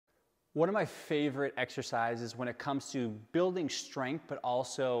One of my favorite exercises when it comes to building strength, but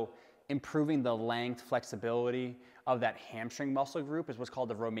also improving the length, flexibility of that hamstring muscle group is what's called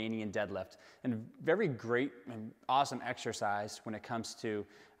the Romanian deadlift. And very great and awesome exercise when it comes to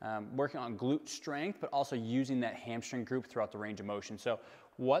working on glute strength, but also using that hamstring group throughout the range of motion. So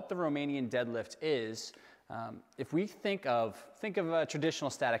what the Romanian deadlift is, if we think of traditional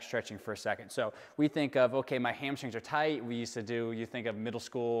static stretching for a second. So we think of, okay, my hamstrings are tight. We used to do, you think of middle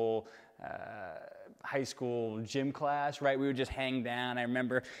school, high school gym class, right? We would just hang down. I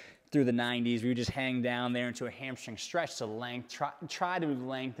remember through the 90s, we would just hang down there into a hamstring stretch to try to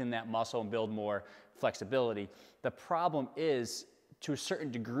lengthen that muscle and build more flexibility. The problem is, to a certain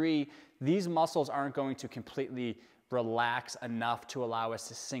degree, these muscles aren't going to completely relax enough to allow us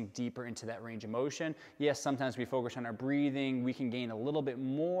to sink deeper into that range of motion. Yes, sometimes we focus on our breathing. We can gain a little bit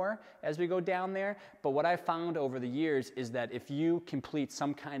more as we go down there. But what I found over the years is that if you complete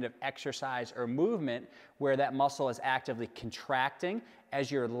some kind of exercise or movement where that muscle is actively contracting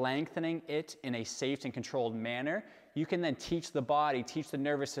as you're lengthening it in a safe and controlled manner, you can then teach the body, teach the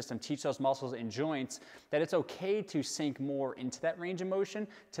nervous system, teach those muscles and joints that it's okay to sink more into that range of motion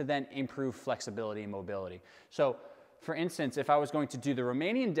to then improve flexibility and mobility. So for instance, if I was going to do the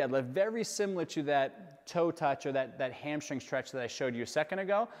Romanian deadlift, very similar to that toe touch or that hamstring stretch that I showed you a second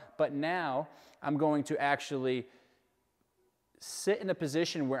ago, but now I'm going to actually sit in a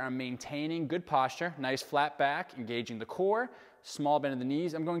position where I'm maintaining good posture, nice flat back, engaging the core, small bend of the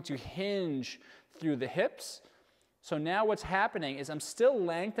knees. I'm going to hinge through the hips. So now what's happening is I'm still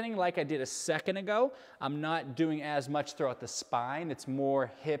lengthening like I did a second ago. I'm not doing as much throughout the spine. It's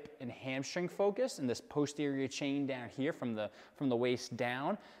more hip and hamstring focused and this posterior chain down here from the waist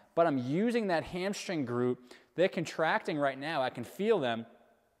down. But I'm using that hamstring group. They're contracting right now. I can feel them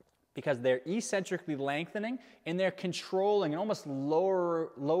because they're eccentrically lengthening and they're controlling and almost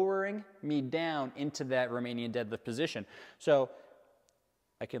lowering me down into that Romanian deadlift position. So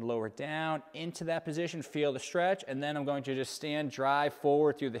I can lower down into that position, feel the stretch, and then I'm going to just stand, drive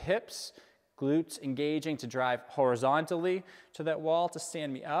forward through the hips, glutes engaging to drive horizontally to that wall to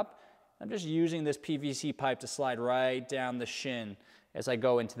stand me up. I'm just using this PVC pipe to slide right down the shin as I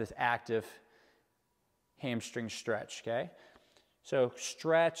go into this active hamstring stretch, okay? So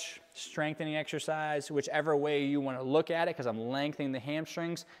stretch, strengthening exercise, whichever way you want to look at it, because I'm lengthening the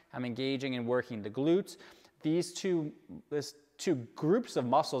hamstrings, I'm engaging and working the glutes. These two groups of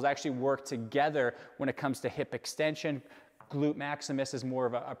muscles actually work together when it comes to hip extension. Glute maximus is more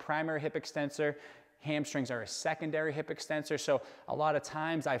of a primary hip extensor. Hamstrings are a secondary hip extensor. So a lot of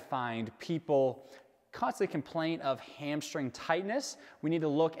times I find people constantly complain of hamstring tightness. We need to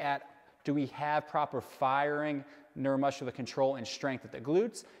look at, do we have proper firing, neuromuscular control, and strength at the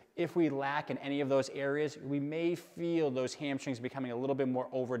glutes? If we lack in any of those areas, we may feel those hamstrings becoming a little bit more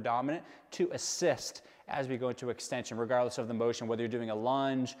over-dominant to assist as we go into extension, regardless of the motion, whether you're doing a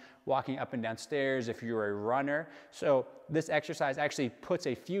lunge, walking up and down stairs, if you're a runner. So this exercise actually puts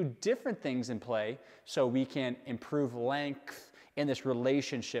a few different things in play so we can improve length in this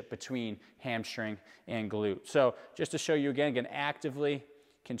relationship between hamstring and glute. So just to show you again, actively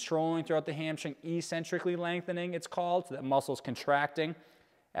controlling throughout the hamstring, eccentrically lengthening, it's called, so that muscle's contracting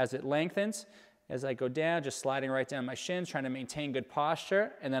as it lengthens. As I go down, just sliding right down my shins, trying to maintain good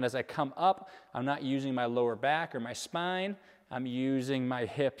posture. And then as I come up, I'm not using my lower back or my spine. I'm using my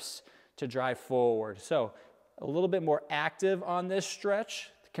hips to drive forward. So a little bit more active on this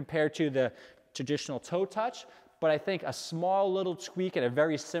stretch compared to the traditional toe touch. But I think a small little tweak at a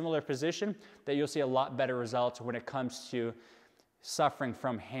very similar position that you'll see a lot better results when it comes to suffering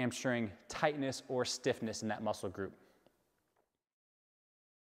from hamstring tightness or stiffness in that muscle group.